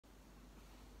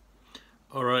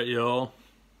Alright, y'all.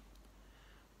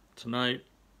 Tonight,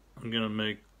 I'm gonna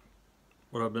make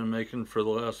what I've been making for the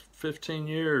last 15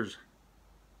 years.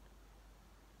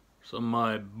 Some of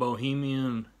my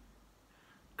Bohemian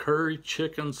curry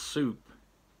chicken soup.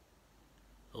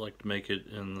 I like to make it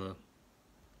in the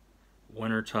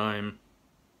winter time.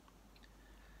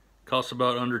 Costs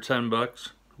about under 10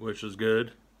 bucks, which is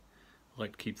good. I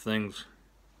like to keep things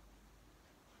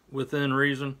within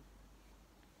reason.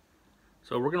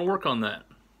 So we're gonna work on that.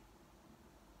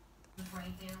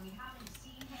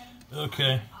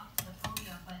 Okay.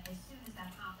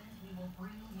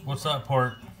 What's that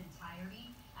part?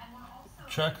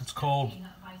 Check, it's called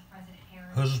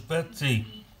Who's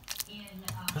Betsy?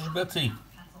 Who's Betsy?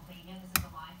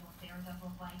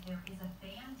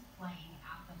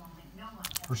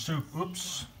 For soup,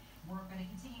 oops.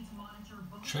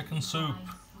 Chicken soup.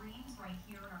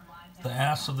 The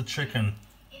ass of the chicken.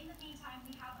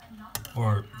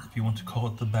 Or if you want to call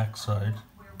it the backside.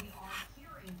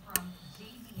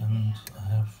 And I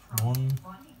have one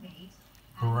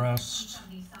breast.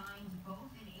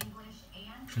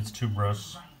 Actually, it's two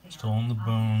breasts. Still on the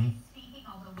bone.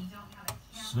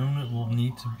 Soon it will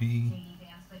need to be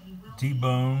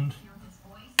deboned.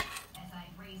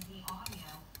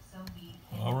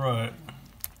 Alright.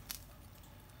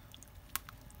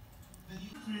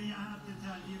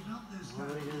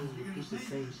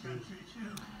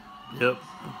 Yep.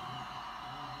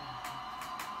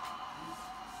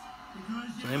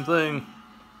 Same thing.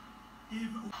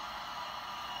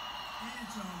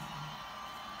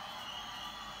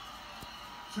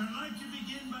 So I'd like to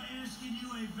begin by asking you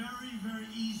a very, very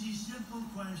easy, simple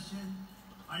question.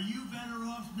 Are you better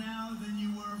off now than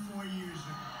you were 4 years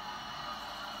ago?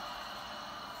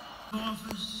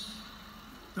 Office,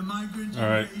 the migrant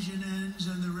invasion ends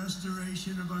and the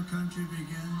restoration of our country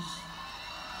begins.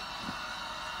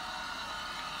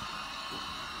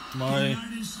 The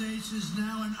United States is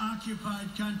now an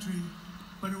occupied country,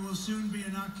 but it will soon be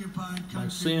an occupied country. My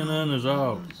CNN is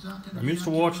out. I'm used to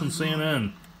watching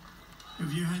CNN.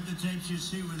 If you had the tapes, you'd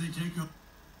see where they take a...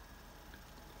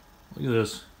 Look at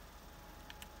this.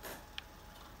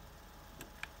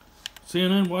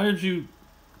 CNN, why did you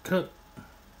cut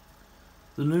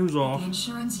the news off? The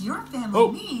insurance your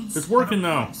family needs. It's working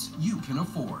now. You can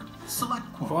afford.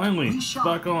 Select quote. Finally, it's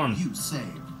back on. You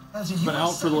save. It's been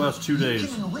out for the last 2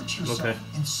 days. Okay.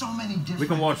 In so many We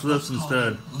can watch this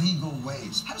instead. Legal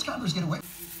ways. How does Congress get away?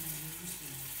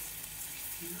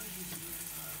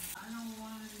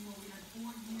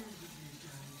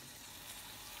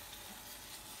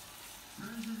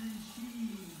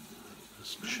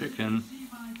 This chicken.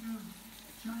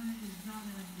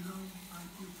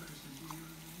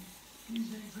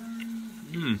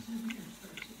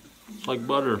 It's like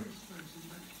butter.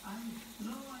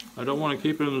 I don't want to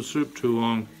keep it in the soup too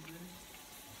long.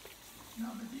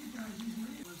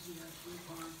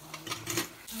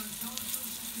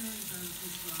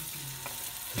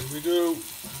 Here we go.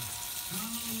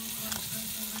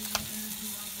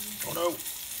 Oh no.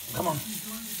 Come on.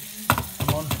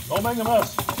 Come on. Don't make a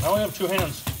mess. I only have 2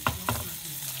 hands.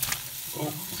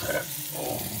 Oh, shit.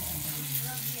 Oh.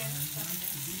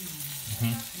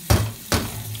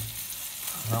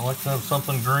 I like to have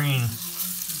something green.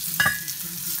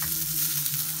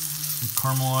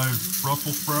 Caramelized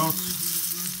Brussels sprouts.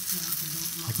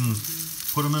 I can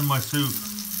put them in my soup.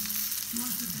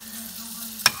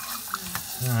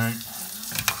 Alright.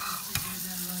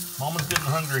 Mama's getting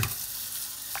hungry.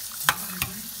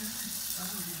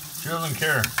 She doesn't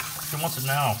care. She wants it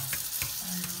now.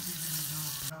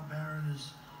 Baron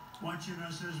is watching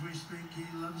us as we speak. He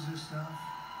loves this stuff.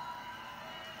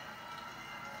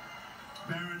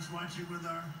 Baron's watching with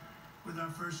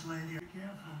our First Lady. Be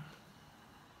careful.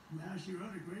 Now she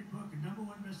wrote a great book, a #1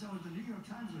 bestseller with the New York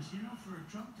Times list. You know, for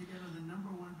Trump to get on the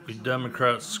 #1 bestseller. We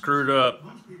Democrats screwed up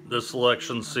this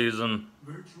election season.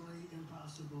 Virtually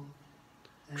impossible.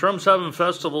 Trump's having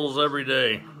festivals every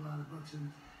day.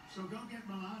 So go get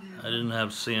Melania. I didn't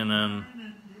have CNN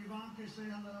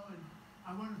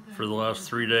for the last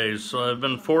 3 days, so I've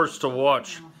been forced to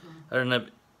watch. I didn't have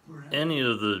any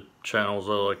of the channels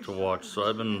I like to watch, so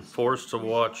I've been forced to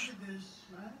watch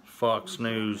Fox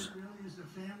News.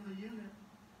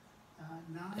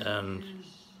 And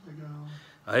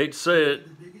I hate to say it,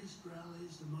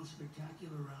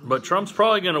 but Trump's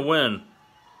probably going to win.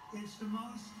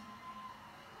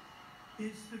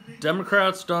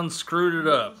 Democrats done screwed it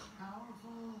up.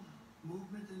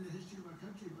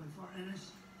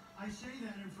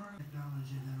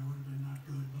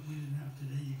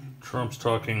 Trump's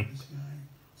talking.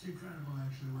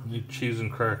 Cheese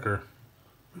and cracker.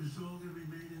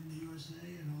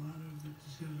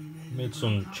 Made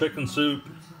some chicken soup.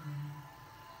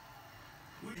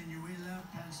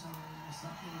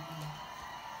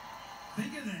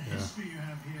 Think of the history you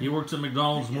have here. He worked at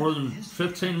McDonald's more than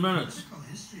 15 minutes.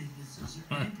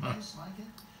 I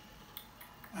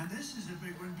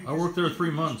worked there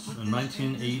 3 months in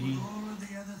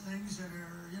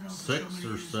 1986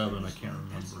 or 7, I can't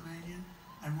remember.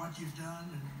 And what you've done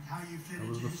and how you fit. I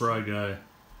was the fry guy.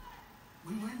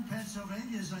 We win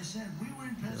Pennsylvania, as I said. We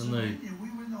win Pennsylvania.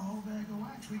 We win the whole bag of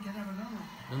wax. We can have another one.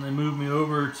 Then they moved me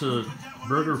over to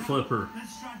Burger Flipper.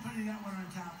 Let's try putting that one on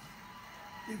top.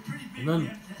 They're pretty big. And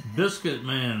then Biscuit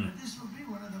Man. This will be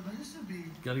one of them. This will be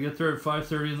Got to get there at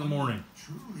 5:30 in the morning.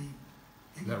 truly.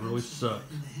 That really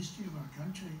sucked. In the history of our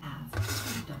country.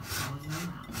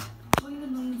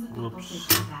 Whoops.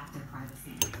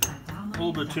 A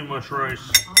little bit too much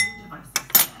rice.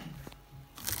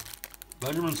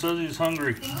 Benjamin says he's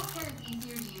hungry, so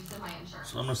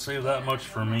I'm going to save that much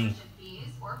for me.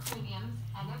 Or premiums,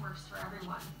 and it works for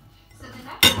everyone. So the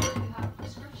next time you have a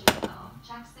prescription fill,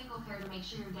 check Single Care to make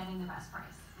sure you're getting the best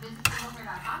price. Visit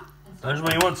singlecare.com and start.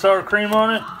 Benjamin, you want sour cream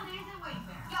on it?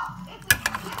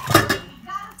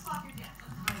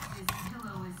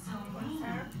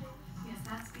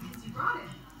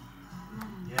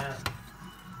 Yeah.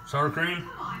 Sour cream?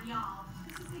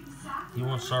 You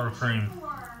want sour cream?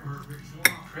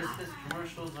 Christmas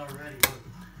commercials already.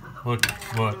 Look,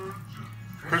 what?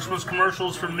 Christmas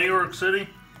commercials from New York City?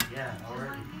 Yeah,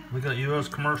 already. We got U.S.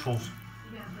 commercials.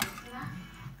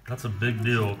 That's a big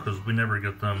deal because we never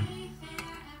get them.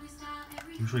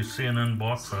 Usually CNN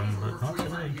box them, but not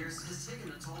today.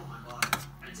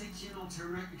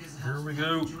 Here we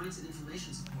go.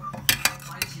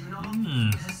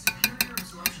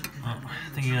 Oh, I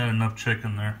think you had enough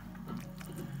chicken there.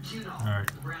 Alright,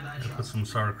 put some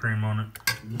sour cream on it.